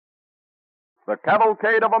The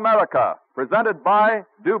Cavalcade of America, presented by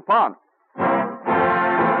DuPont.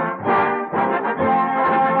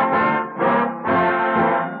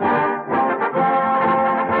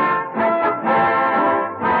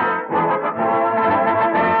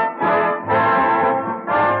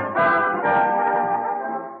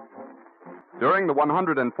 During the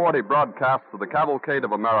 140 broadcasts of the Cavalcade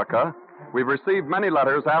of America, we've received many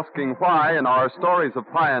letters asking why, in our stories of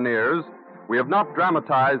pioneers, we have not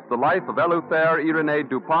dramatized the life of Eleuthere Irenee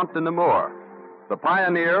DuPont de Nemours, the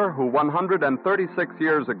pioneer who 136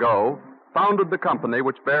 years ago founded the company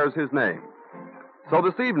which bears his name. So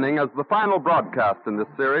this evening, as the final broadcast in this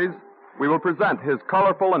series, we will present his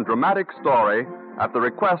colorful and dramatic story at the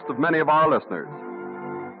request of many of our listeners.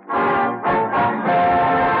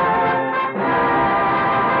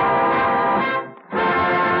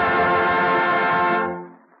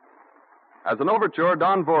 As an overture,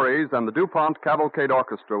 Don Voorhees and the DuPont Cavalcade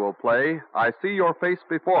Orchestra will play I See Your Face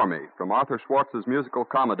Before Me from Arthur Schwartz's musical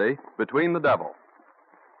comedy, Between the Devil.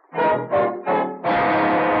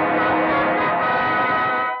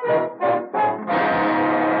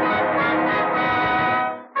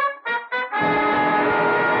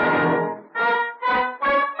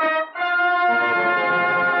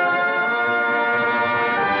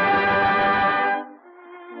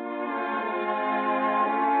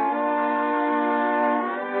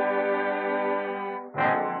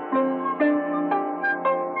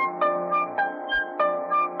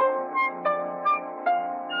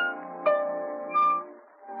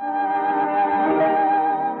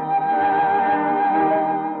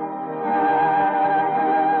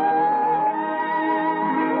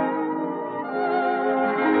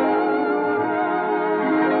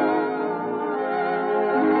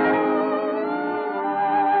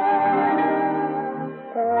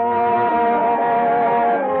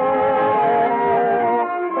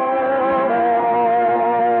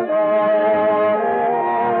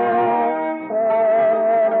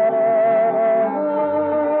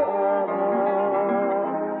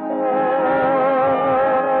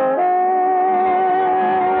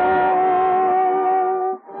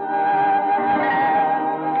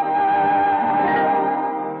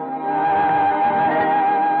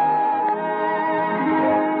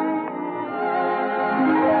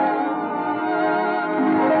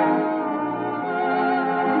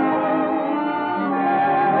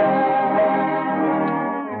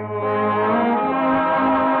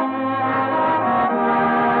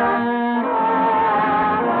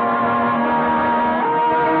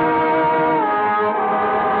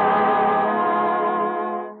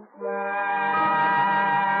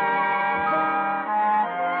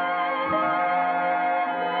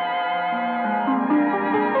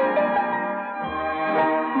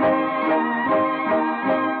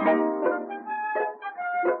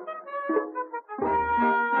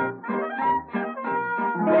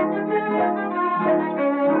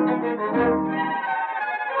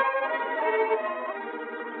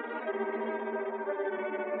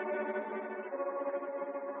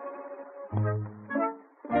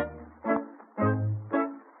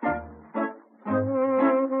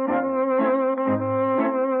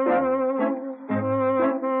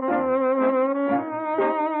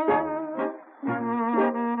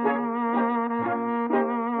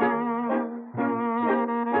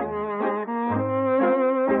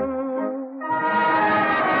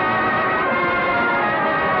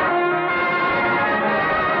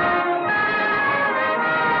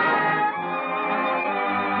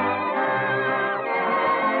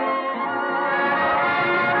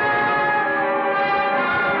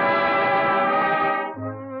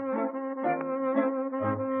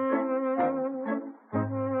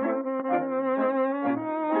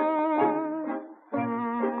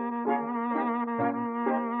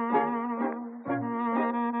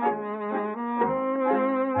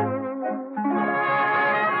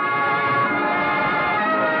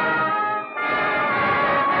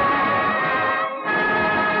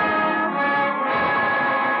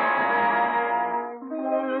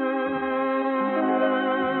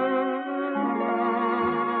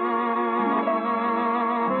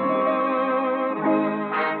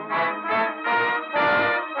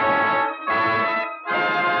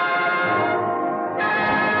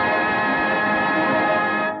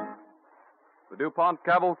 The DuPont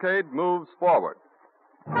Cavalcade moves forward.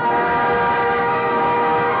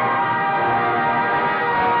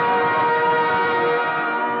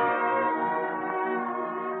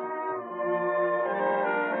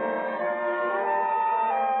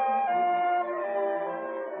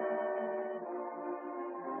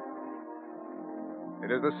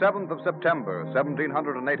 It is the 7th of September,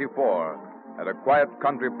 1784, at a quiet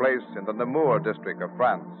country place in the Namur district of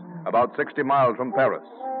France, about 60 miles from Paris.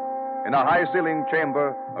 In a high-ceilinged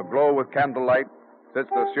chamber, aglow with candlelight, sits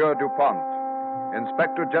the Sieur Dupont,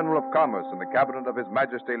 Inspector General of Commerce in the cabinet of His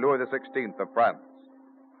Majesty Louis XVI of France.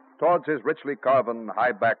 Towards his richly carven,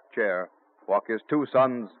 high-backed chair walk his two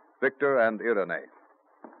sons, Victor and Irenee.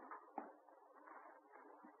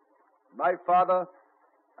 My father,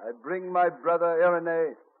 I bring my brother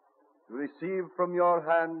Irenee to receive from your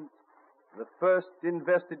hand the first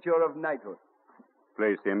investiture of knighthood.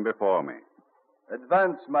 Place him before me.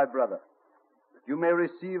 Advance, my brother, that you may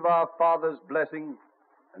receive our father's blessing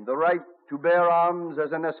and the right to bear arms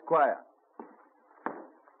as an esquire.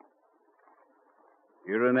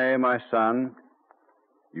 Irenee, my son,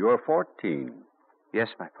 you are 14. Yes,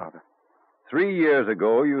 my father. 3 years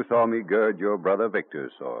ago, you saw me gird your brother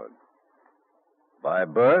Victor's sword. By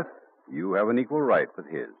birth, you have an equal right with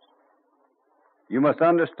his. You must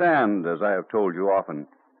understand, as I have told you often,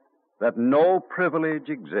 that no privilege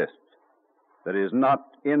exists that is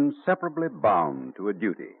not inseparably bound to a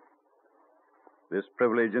duty. This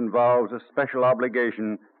privilege involves a special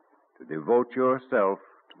obligation to devote yourself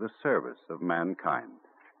to the service of mankind.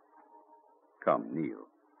 Come, kneel.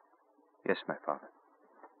 Yes, my father.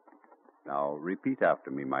 Now, repeat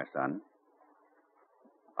after me, my son.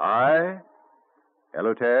 I,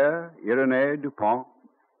 Eleuthere Irenee Dupont.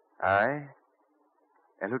 I,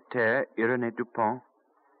 Eleuthere Irenee Dupont.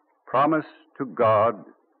 Promise to God,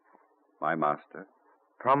 my master.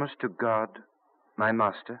 Promise to God, my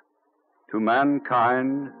master. To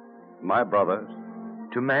mankind, my brothers.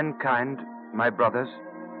 To mankind, my brothers.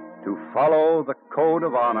 To follow the code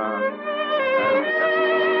of honor.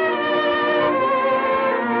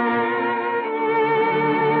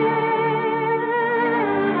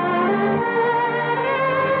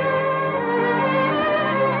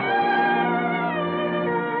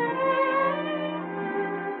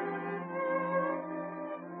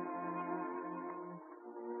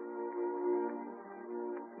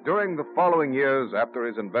 During the following years after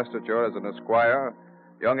his investiture as an esquire,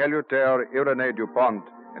 young Eleuthere Irenee Dupont,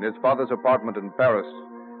 in his father's apartment in Paris,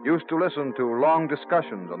 used to listen to long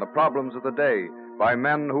discussions on the problems of the day by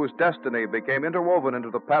men whose destiny became interwoven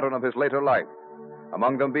into the pattern of his later life,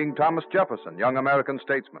 among them being Thomas Jefferson, young American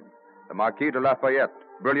statesman, the Marquis de Lafayette,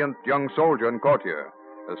 brilliant young soldier and courtier,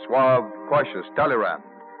 the suave, cautious Talleyrand,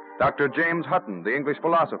 Dr. James Hutton, the English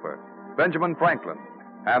philosopher, Benjamin Franklin,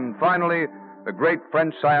 and finally, the great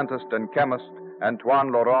French scientist and chemist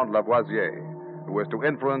Antoine Laurent Lavoisier, who was to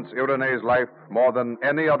influence Irenee's life more than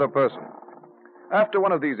any other person. After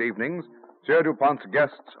one of these evenings, Sieur Dupont's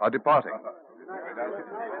guests are departing.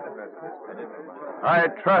 I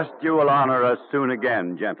trust you will honor us soon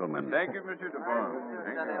again, gentlemen. Thank you, Monsieur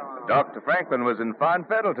Dupont. Dr. Franklin was in fine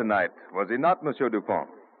fettle tonight, was he not, Monsieur Dupont?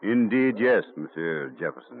 Indeed, yes, Monsieur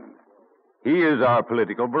Jefferson. He is our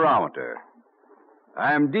political barometer.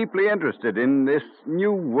 I am deeply interested in this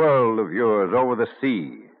new world of yours over the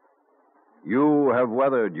sea. You have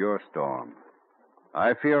weathered your storm.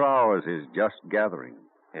 I fear ours is just gathering.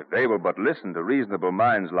 If they will but listen to reasonable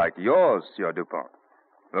minds like yours, Sieur Dupont.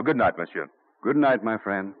 Well, good night, monsieur. Good night, my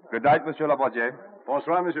friend. Good night, Monsieur Lavoisier.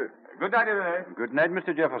 Bonsoir, monsieur. Good night, Irenee. Good night,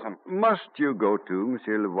 Mr. Jefferson. Must you go too,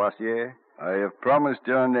 Monsieur Lavoisier? I have promised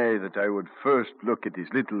Irenee that I would first look at his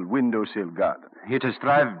little windowsill garden. It has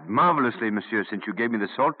thrived marvelously, monsieur, since you gave me the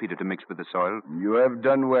saltpeter to mix with the soil. You have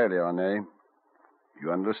done well, Irenee.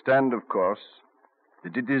 You understand, of course,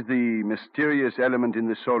 that it is the mysterious element in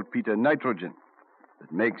the saltpeter, nitrogen,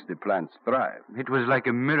 that makes the plants thrive. It was like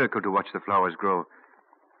a miracle to watch the flowers grow.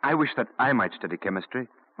 I wish that I might study chemistry.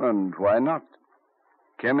 And why not?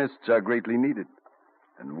 Chemists are greatly needed,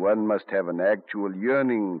 and one must have an actual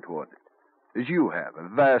yearning toward it, as you have, a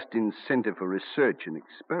vast incentive for research and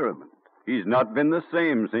experiment. He's not been the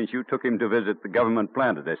same since you took him to visit the government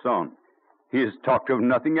plant at Essonne. He has talked of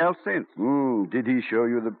nothing else since. Did he show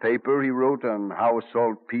you the paper he wrote on how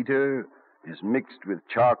saltpeter is mixed with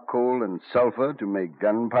charcoal and sulfur to make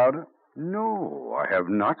gunpowder? No, I have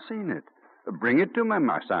not seen it. Bring it to me,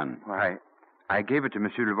 my son. Why, I gave it to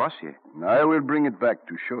Monsieur Lavoisier. I will bring it back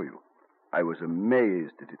to show you. I was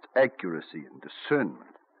amazed at its accuracy and discernment.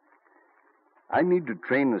 I need to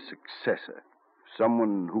train a successor,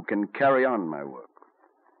 someone who can carry on my work.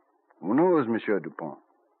 Who knows, Monsieur Dupont?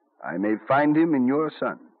 I may find him in your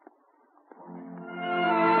son.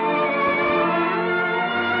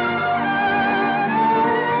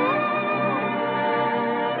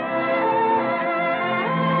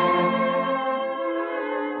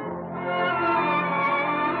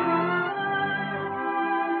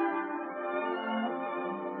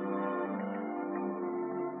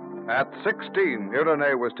 At 16,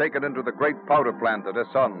 Irenee was taken into the great powder plant at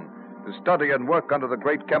Essonne to study and work under the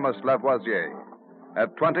great chemist Lavoisier.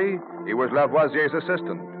 At 20, he was Lavoisier's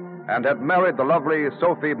assistant and had married the lovely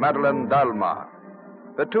Sophie Madeleine Dalma.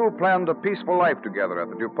 The two planned a peaceful life together at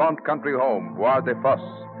the DuPont country home, Bois de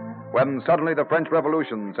Fosse, when suddenly the French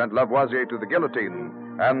Revolution sent Lavoisier to the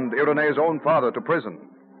guillotine and Irenee's own father to prison.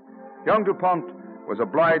 Young DuPont was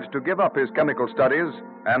obliged to give up his chemical studies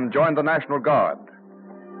and join the National Guard.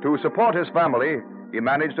 To support his family, he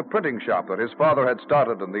managed a printing shop that his father had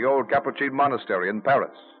started in the old Capuchin monastery in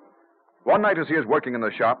Paris. One night as he is working in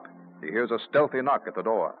the shop, he hears a stealthy knock at the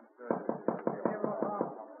door.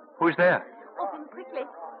 Who's there? Open quickly.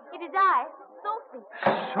 It is I, Sophie.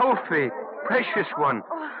 Sophie, precious one.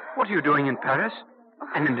 What are you doing in Paris?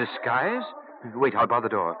 And in disguise? Wait, I'll bar the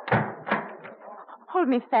door. Hold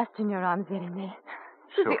me fast in your arms, Irenee.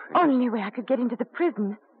 She's Sophie. the only way I could get into the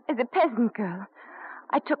prison as a peasant girl.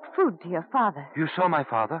 I took food to your father. You saw my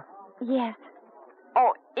father? Yes.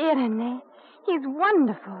 Oh, Irenee, he's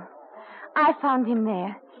wonderful. I found him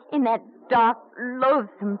there, in that dark,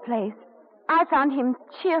 loathsome place. I found him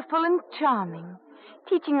cheerful and charming,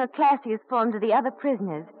 teaching a class he has formed to the other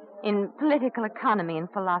prisoners in political economy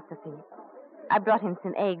and philosophy. I brought him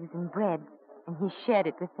some eggs and bread, and he shared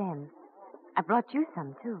it with them. I brought you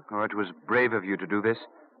some, too. Oh, it was brave of you to do this.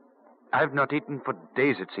 I've not eaten for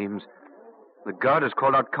days, it seems. The guard has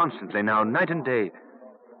called out constantly now, night and day.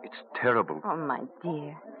 It's terrible. Oh, my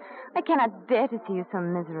dear. I cannot bear to see you so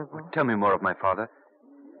miserable. Tell me more of my father.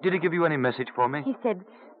 Did he give you any message for me? He said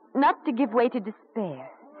not to give way to despair,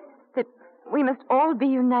 that we must all be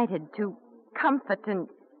united to comfort and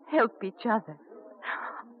help each other.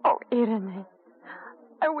 Oh, Irenee,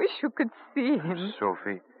 I wish you could see him.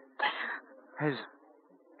 Sophie,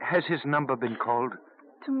 has his number been called?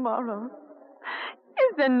 Tomorrow.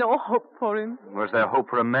 Is there no hope for him? Was there hope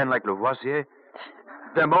for a man like Lavoisier?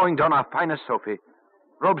 They're mowing down our finest, Sophie.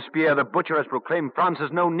 Robespierre, the butcher, has proclaimed France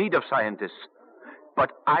has no need of scientists.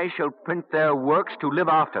 But I shall print their works to live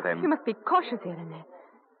after them. You must be cautious, Irenee.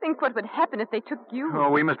 Think what would happen if they took you. Oh,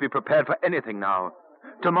 we must be prepared for anything now.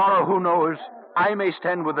 Tomorrow, who knows? I may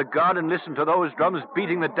stand with the guard and listen to those drums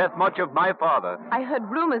beating the death march of my father. I heard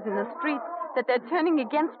rumors in the streets that they're turning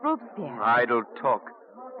against Robespierre. Idle talk.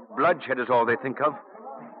 Bloodshed is all they think of.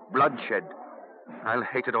 Bloodshed. I'll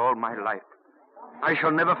hate it all my life. I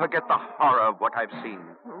shall never forget the horror of what I've seen.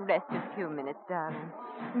 Rest a few minutes, darling.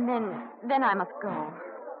 And then I must go.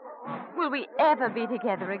 Will we ever be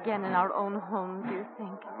together again in our own home, do you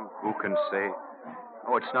think? Oh, who can say?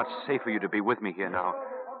 Oh, it's not safe for you to be with me here now.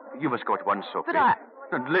 You must go at once, Sophie. But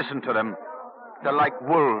And listen to them. They're like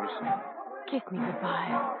wolves. Kiss me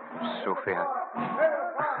goodbye. Sophie,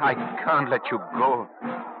 I can't let you go.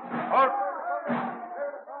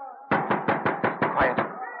 Quiet.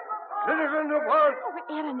 Citizen DuPont!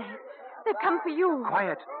 Oh, Irenee, they've come for you.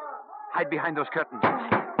 Quiet. Hide behind those curtains.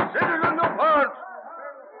 Citizen DuPont!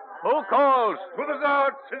 Who calls? To the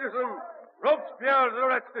guard, citizen. Robespierre's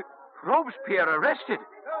arrested. Robespierre arrested?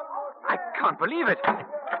 I can't believe it.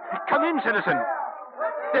 Come in, citizen.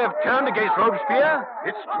 They have turned against Robespierre?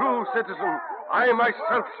 It's true, citizen. I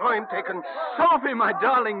myself saw him taken. Sophie, my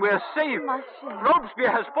darling, we're safe. Ma chère.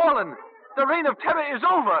 Robespierre has fallen. The reign of terror is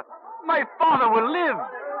over. My father will live.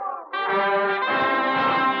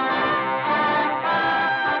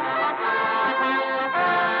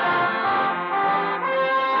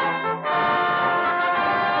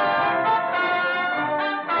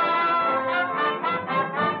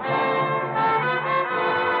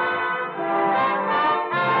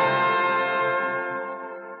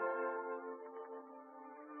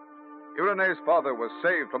 Irenee's father was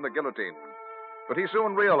saved from the guillotine, but he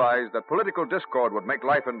soon realized that political discord would make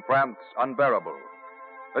life in France unbearable.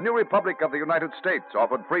 The new Republic of the United States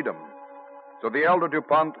offered freedom, so the elder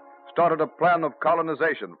DuPont started a plan of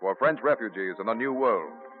colonization for French refugees in the New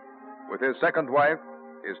World. With his second wife,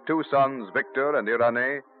 his two sons, Victor and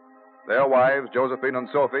Irenee, their wives, Josephine and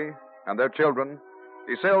Sophie, and their children,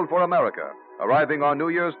 he sailed for America, arriving on New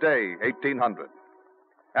Year's Day, 1800.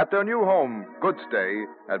 At their new home, Goodstay,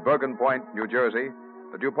 at Bergen Point, New Jersey,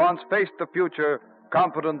 the DuPonts faced the future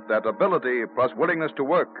confident that ability plus willingness to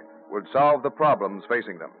work would solve the problems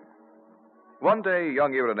facing them. One day,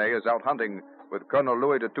 young Irenee is out hunting with Colonel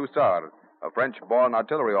Louis de Toussard, a French-born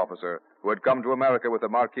artillery officer who had come to America with the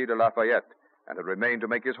Marquis de Lafayette and had remained to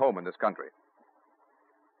make his home in this country.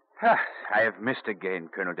 I have missed again,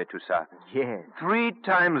 Colonel de Toussard. Yes. 3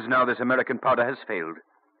 times now this American powder has failed.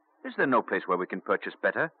 Is there no place where we can purchase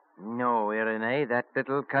better? No, Irenee. That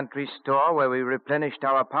little country store where we replenished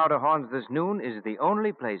our powder horns this noon is the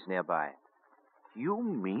only place nearby. You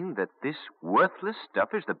mean that this worthless stuff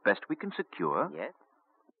is the best we can secure? Yes?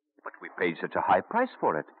 But we paid such a high price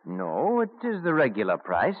for it. No, it is the regular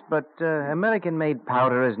price, but American-made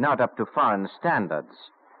powder is not up to foreign standards.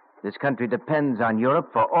 This country depends on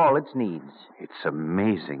Europe for all its needs. It's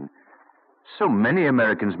amazing. So many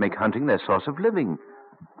Americans make hunting their source of living.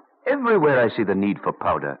 Everywhere I see the need for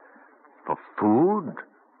powder. For food,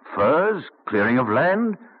 furs, clearing of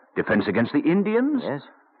land, defense against the Indians. Yes?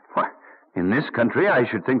 Why, in this country, I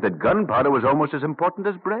should think that gunpowder was almost as important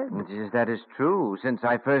as bread. That is true. Since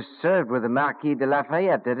I first served with the Marquis de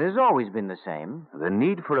Lafayette, it has always been the same. The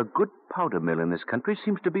need for a good powder mill in this country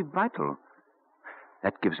seems to be vital.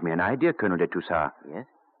 That gives me an idea, Colonel de Toussart. Yes?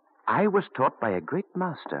 I was taught by a great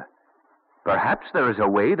master. Perhaps there is a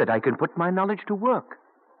way that I can put my knowledge to work.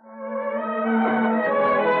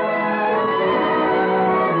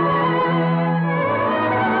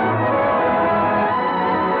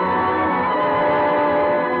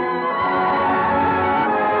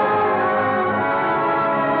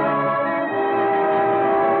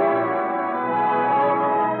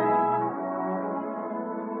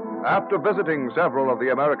 After visiting several of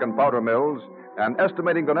the American powder mills and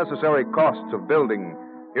estimating the necessary costs of building,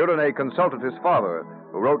 Irenee consulted his father,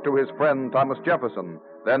 who wrote to his friend Thomas Jefferson,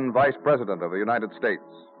 then Vice President of the United States.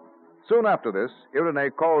 Soon after this,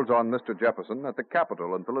 Irenee calls on Mr. Jefferson at the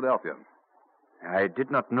Capitol in Philadelphia. I did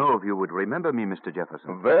not know if you would remember me, Mr.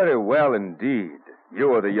 Jefferson. Very well indeed. You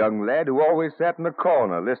were the young lad who always sat in the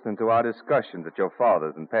corner listening to our discussions at your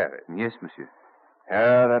father's in Paris. Yes, monsieur.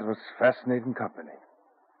 That was fascinating company.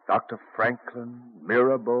 Dr. Franklin,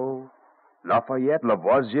 Mirabeau, Lafayette,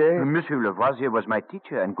 Lavoisier. Monsieur Lavoisier was my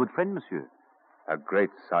teacher and good friend, monsieur. A great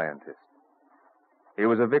scientist. He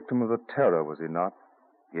was a victim of the terror, was he not?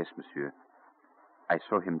 Yes, monsieur. I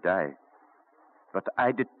saw him die. But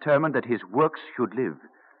I determined that his works should live.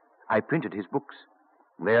 I printed his books.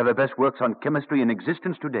 They are the best works on chemistry in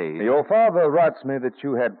existence today. Your father writes me that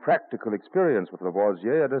you had practical experience with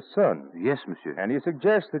Lavoisier at his son. Yes, monsieur. And he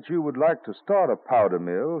suggests that you would like to start a powder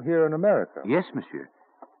mill here in America. Yes, monsieur.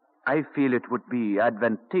 I feel it would be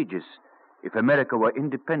advantageous if America were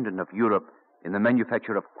independent of Europe in the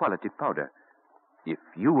manufacture of quality powder. If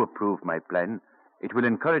you approve my plan, it will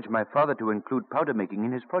encourage my father to include powder making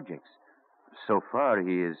in his projects. So far,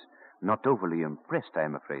 he is not overly impressed, I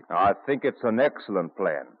am afraid. I think it's an excellent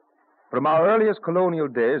plan. From our earliest colonial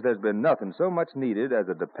days, there's been nothing so much needed as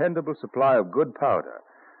a dependable supply of good powder.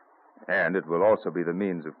 And it will also be the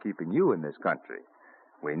means of keeping you in this country.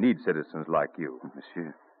 We need citizens like you.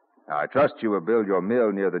 Monsieur. I trust you will build your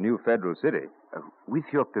mill near the new federal city. With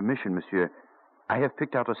your permission, monsieur, I have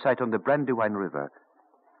picked out a site on the Brandywine River.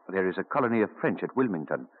 There is a colony of French at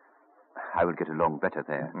Wilmington. I will get along better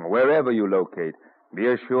there. Wherever you locate, be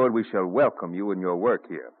assured we shall welcome you in your work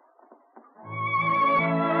here.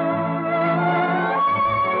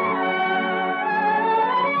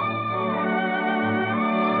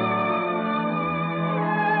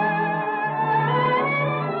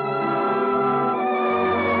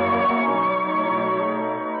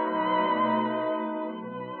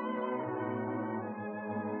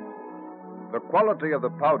 The quality of the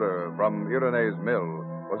powder from Irenee's mill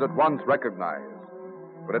was at once recognized,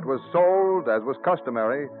 but it was sold, as was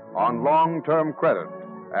customary, on long-term credit,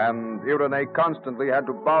 and Irenee constantly had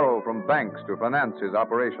to borrow from banks to finance his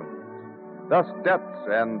operations. Thus, debts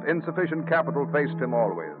and insufficient capital faced him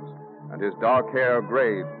always, and his dark hair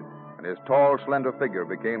grayed, and his tall, slender figure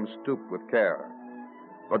became stooped with care.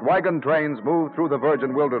 But wagon trains moved through the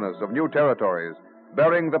virgin wilderness of new territories,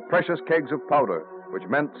 bearing the precious kegs of powder, which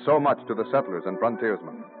meant so much to the settlers and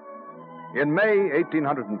frontiersmen. In May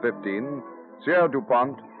 1815, Sieur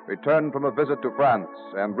Dupont returned from a visit to France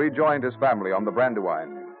and rejoined his family on the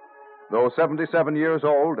Brandywine. Though 77 years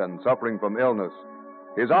old and suffering from illness,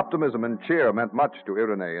 his optimism and cheer meant much to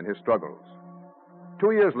Irenee in his struggles.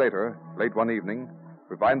 2 years later, late one evening,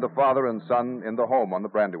 we find the father and son in the home on the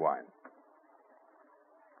Brandywine.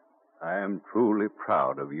 I am truly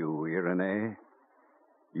proud of you, Irenee.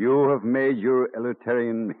 You have made your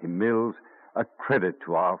Eleutherian mills a credit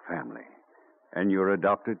to our family and your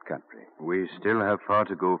adopted country. We still have far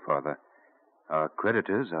to go, Father. Our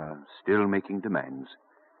creditors are still making demands.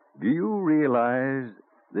 Do you realize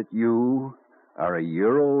that you are a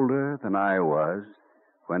year older than I was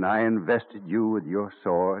when I invested you with your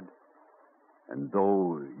sword? And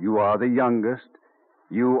though you are the youngest,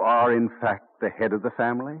 you are in fact the head of the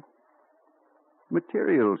family?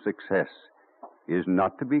 Material success is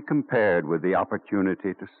not to be compared with the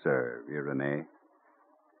opportunity to serve, Irenee.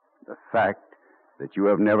 The fact that you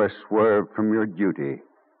have never swerved from your duty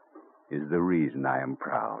is the reason I am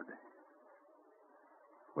proud.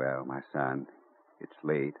 Well, my son, It's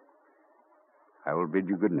late. I will bid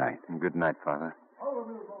you good night. Good night, Father.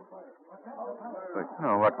 But,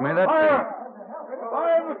 oh, what may that be?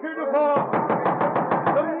 Fire, Monsieur Dupont!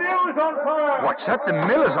 The mill is on fire! What's that? The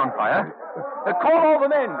mill is on fire? Call all the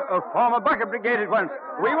men. Form a backup brigade at once.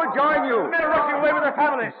 We will join you. Men are rushing away with their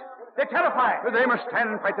families. They're terrified. They must stand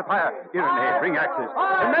and fight the fire. Irenee, bring axes.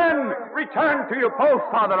 The men, return to your post.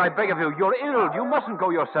 Father, I beg of you. You're ill. You mustn't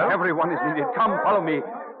go yourself. Everyone is needed. Come, follow me.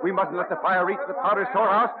 We mustn't let the fire reach the powder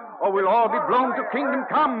storehouse, or we'll all be blown to kingdom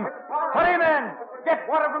come. Hurry, men! Get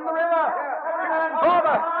water from the river!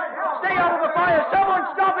 Father! Stay out of the fire! Someone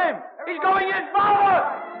stop him! He's going in! Father!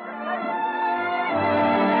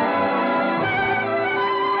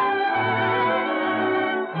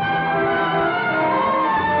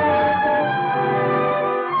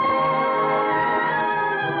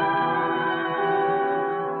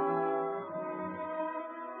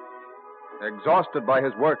 Exhausted by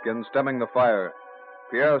his work in stemming the fire,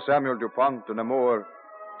 Pierre Samuel Dupont de Nemours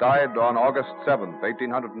died on August 7th,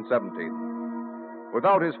 1817.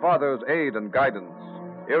 Without his father's aid and guidance,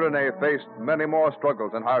 Irenee faced many more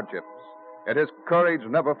struggles and hardships, yet his courage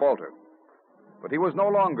never faltered. But he was no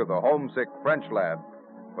longer the homesick French lad,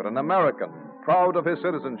 but an American, proud of his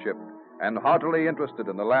citizenship and heartily interested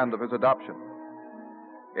in the land of his adoption.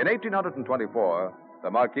 In 1824,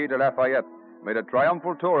 the Marquis de Lafayette made a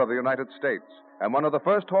triumphal tour of the United States, and one of the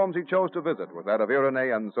first homes he chose to visit was that of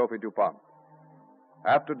Irenee and Sophie Dupont.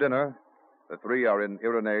 After dinner, the three are in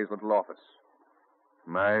Irenee's little office.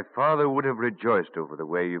 My father would have rejoiced over the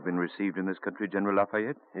way you've been received in this country, General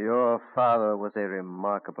Lafayette. Your father was a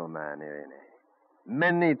remarkable man, Irenee.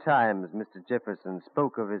 Many times Mr. Jefferson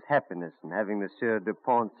spoke of his happiness in having the Sieur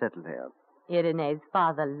Dupont settled here. Irenee's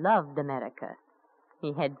father loved America.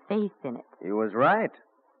 He had faith in it. He was right.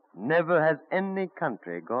 Never has any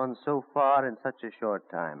country gone so far in such a short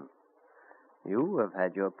time. You have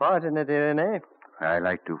had your part in it, Irenee. I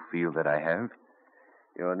like to feel that I have.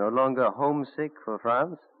 You're no longer homesick for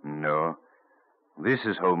France? No. This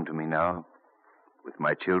is home to me now, with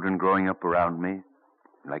my children growing up around me,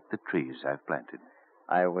 like the trees I've planted.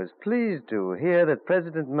 I was pleased to hear that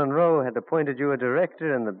President Monroe had appointed you a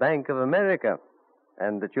director in the Bank of America,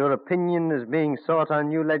 and that your opinion is being sought on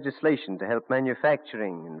new legislation to help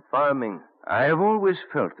manufacturing and farming. I have always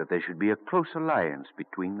felt that there should be a close alliance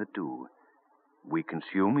between the two. We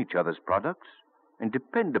consume each other's products and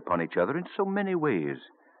depend upon each other in so many ways.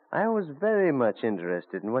 I was very much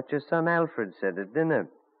interested in what your son Alfred said at dinner.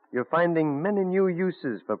 You're finding many new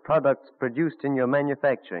uses for products produced in your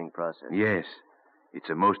manufacturing process. Yes, it's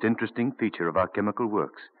a most interesting feature of our chemical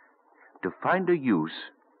works, to find a use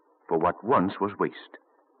for what once was waste.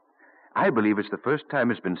 I believe it's the first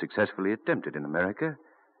time it's been successfully attempted in America,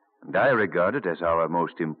 and I regard it as our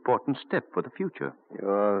most important step for the future.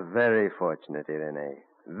 You're very fortunate, Irenee.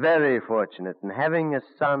 Very fortunate in having a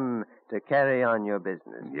son to carry on your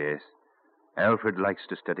business. Yes. Alfred likes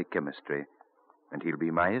to study chemistry, and he'll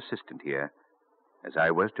be my assistant here, as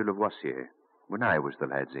I was to Lavoisier when I was the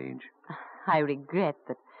lad's age. I regret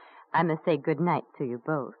that I must say good night to you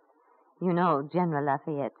both. You know, General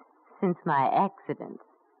Lafayette, since my accident,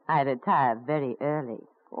 I retire very early.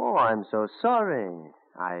 Oh, I'm so sorry.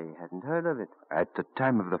 I hadn't heard of it. At the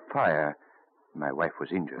time of the fire, my wife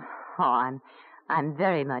was injured. Oh, I'm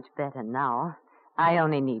very much better now. I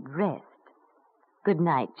only need rest. Good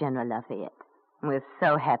night, General Lafayette. We're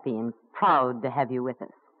so happy and proud to have you with us.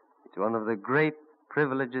 It's one of the great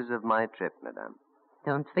privileges of my trip, Madame.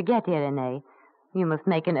 Don't forget, Irenee. You must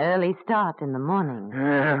make an early start in the morning.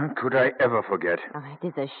 Could I ever forget? Oh, it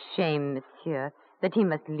is a shame, monsieur, that he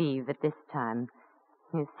must leave at this time.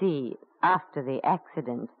 You see, after the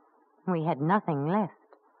accident, we had nothing left,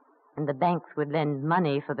 and the banks would lend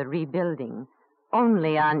money for the rebuilding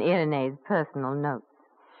only on Irenee's personal notes.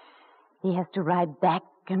 He has to ride back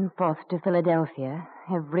and forth to Philadelphia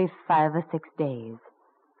every 5 or 6 days.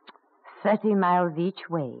 30 miles each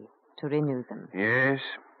way to renew them. Yes,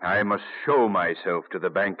 I must show myself to the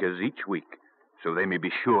bankers each week, so they may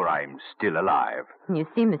be sure I'm still alive. You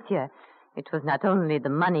see, monsieur, it was not only the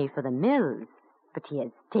money for the mills, but he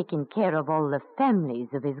has taken care of all the families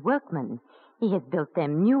of his workmen. He has built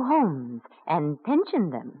them new homes and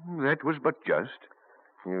pensioned them. That was but just.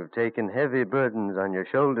 You've taken heavy burdens on your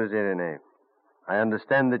shoulders, Irenee. I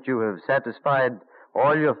understand that you have satisfied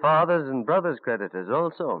all your father's and brother's creditors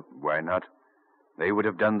also. Why not? They would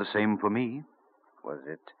have done the same for me. Was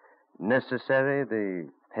it necessary, the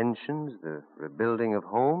pensions, the rebuilding of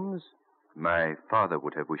homes? My father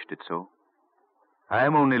would have wished it so. I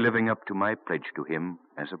am only living up to my pledge to him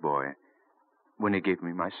as a boy, when he gave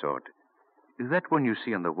me my sword. That one you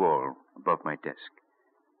see on the wall above my desk.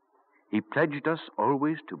 He pledged us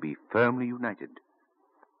always to be firmly united,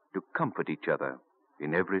 to comfort each other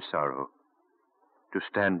in every sorrow, to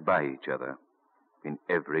stand by each other in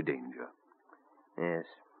every danger. Yes.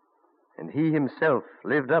 And he himself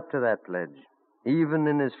lived up to that pledge, even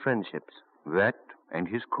in his friendships. That and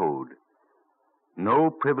his code. No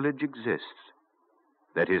privilege exists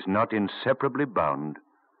that is not inseparably bound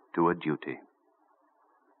to a duty.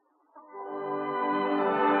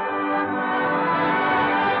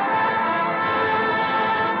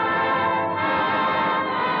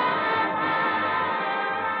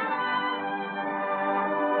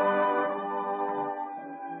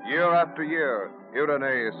 Year after year,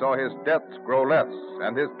 Irenee saw his debts grow less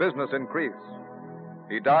and his business increase.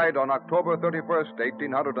 He died on October 31st,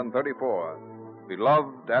 1834,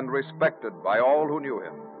 beloved and respected by all who knew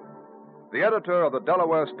him. The editor of the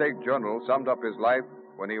Delaware State Journal summed up his life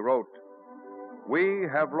when he wrote, "We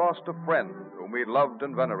have lost a friend whom we loved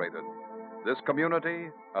and venerated. This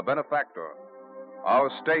community, a benefactor. Our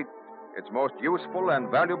state, its most useful and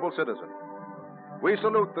valuable citizen. We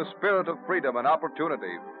salute the spirit of freedom and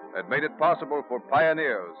opportunity that made it possible for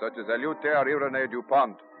pioneers such as Eleuthere Irenee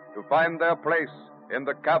DuPont to find their place in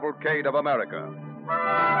the Cavalcade of America."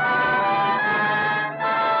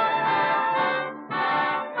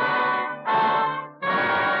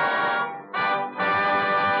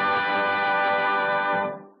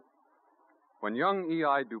 When young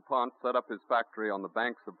E.I. DuPont set up his factory on the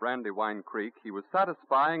banks of Brandywine Creek, he was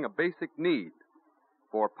satisfying a basic need,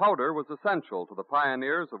 for powder was essential to the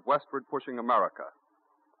pioneers of westward pushing America.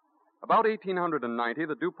 About 1890,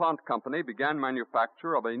 the DuPont Company began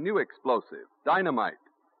manufacture of a new explosive, dynamite,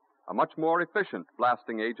 a much more efficient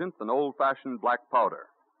blasting agent than old-fashioned black powder.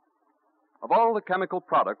 Of all the chemical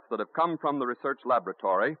products that have come from the research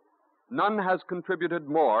laboratory, none has contributed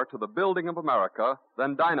more to the building of America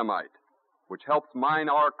than dynamite, which helps mine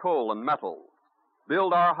our coal and metals,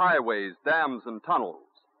 build our highways, dams, and tunnels,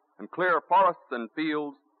 and clear forests and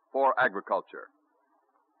fields for agriculture.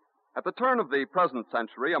 At the turn of the present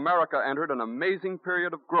century, America entered an amazing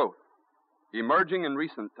period of growth, emerging in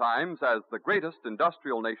recent times as the greatest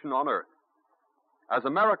industrial nation on earth. As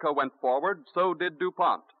America went forward, so did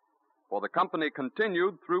DuPont, for the company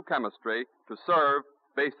continued through chemistry to serve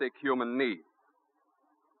basic human needs.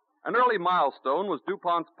 An early milestone was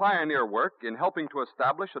DuPont's pioneer work in helping to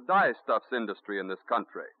establish a dyestuffs industry in this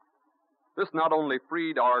country. This not only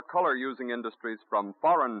freed our color-using industries from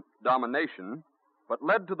foreign domination, but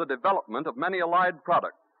led to the development of many allied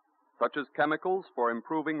products, such as chemicals for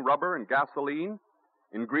improving rubber and gasoline,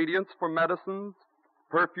 ingredients for medicines,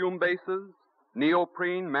 perfume bases,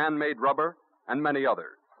 neoprene, man-made rubber, and many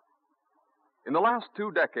others. In the last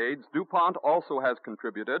 2 decades, DuPont also has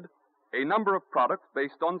contributed a number of products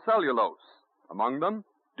based on cellulose, among them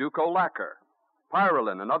Duco lacquer,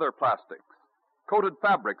 pyrrolin and other plastics, coated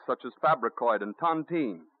fabrics such as Fabricoid and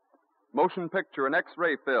Tontine, motion picture and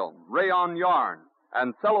X-ray film, rayon yarn,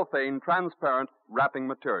 and cellophane transparent wrapping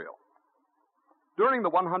material. During the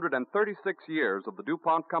 136 years of the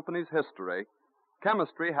DuPont Company's history,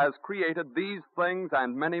 chemistry has created these things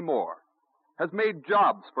and many more, has made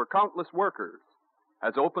jobs for countless workers,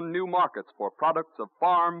 has opened new markets for products of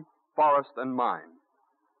farm, forest, and mine.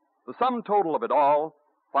 The sum total of it all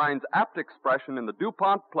finds apt expression in the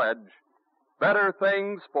DuPont pledge, better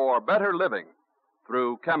things for better living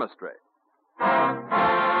through chemistry.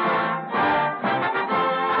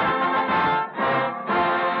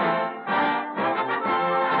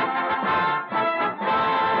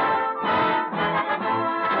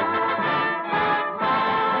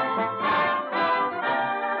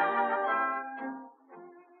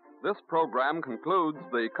 This program concludes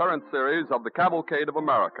the current series of the Cavalcade of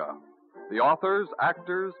America. The authors,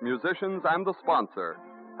 actors, musicians, and the sponsor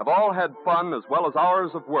have all had fun as well as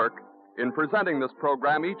hours of work in presenting this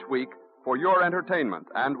program each week for your entertainment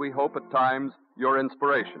and, we hope at times, your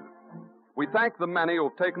inspiration. We thank the many who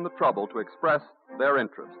have taken the trouble to express their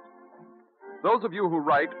interest. Those of you who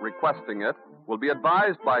write requesting it will be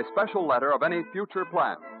advised by special letter of any future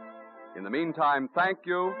plans. In the meantime, thank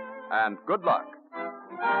you and good luck.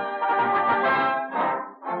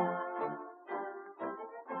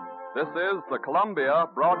 This is the Columbia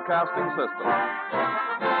Broadcasting System.